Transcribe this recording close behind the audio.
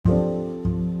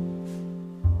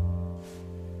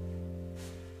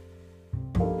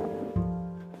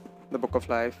Book of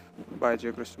Life by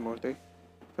J. Krishnamurti,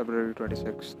 February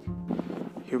 26th.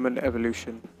 Human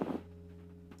Evolution.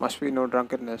 Must we know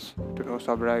drunkenness to know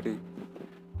sobriety?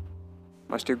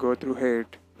 Must you go through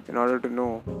hate in order to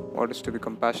know what is to be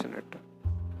compassionate?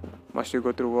 Must you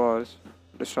go through wars,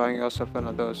 destroying yourself and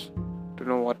others, to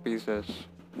know what peace is?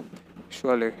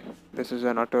 Surely, this is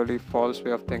an utterly false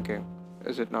way of thinking,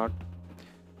 is it not?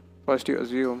 First, you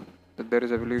assume that there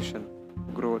is evolution,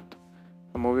 growth,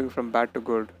 a moving from bad to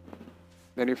good.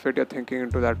 Then you fit your thinking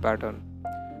into that pattern.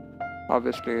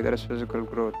 Obviously, there is physical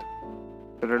growth,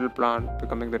 the little plant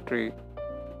becoming the tree.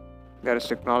 There is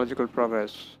technological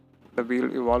progress, the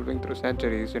wheel evolving through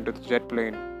centuries into the jet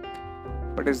plane.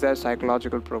 But is there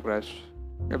psychological progress,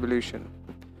 evolution?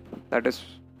 That is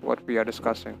what we are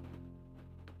discussing.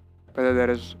 Whether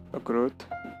there is a growth,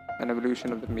 an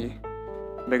evolution of the me,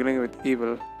 beginning with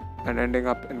evil and ending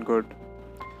up in good.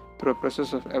 Through a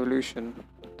process of evolution,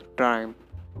 through time,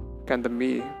 can the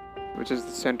me, which is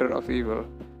the center of evil,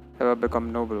 ever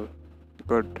become noble,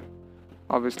 good?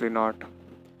 Obviously not.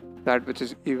 That which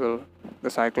is evil, the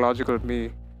psychological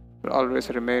me, will always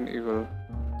remain evil.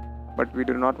 But we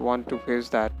do not want to face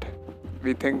that.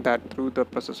 We think that through the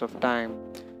process of time,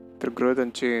 through growth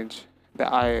and change,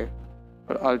 the I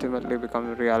will ultimately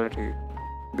become reality.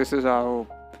 This is our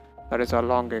hope, that is our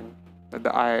longing, that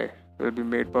the I will be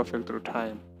made perfect through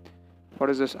time. What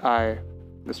is this I,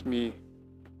 this me?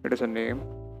 It is a name,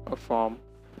 a form,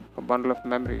 a bundle of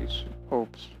memories,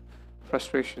 hopes,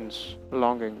 frustrations,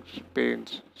 longings,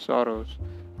 pains, sorrows,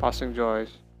 passing joys.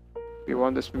 We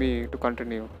want this me to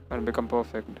continue and become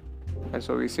perfect. And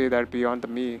so we say that beyond the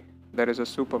me, there is a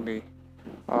super me,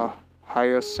 a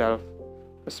higher self,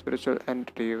 a spiritual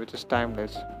entity which is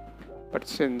timeless. But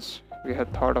since we have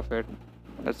thought of it,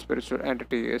 that spiritual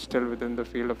entity is still within the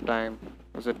field of time,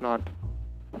 is it not?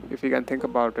 If we can think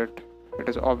about it, it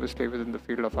is obviously within the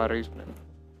field of our reasoning.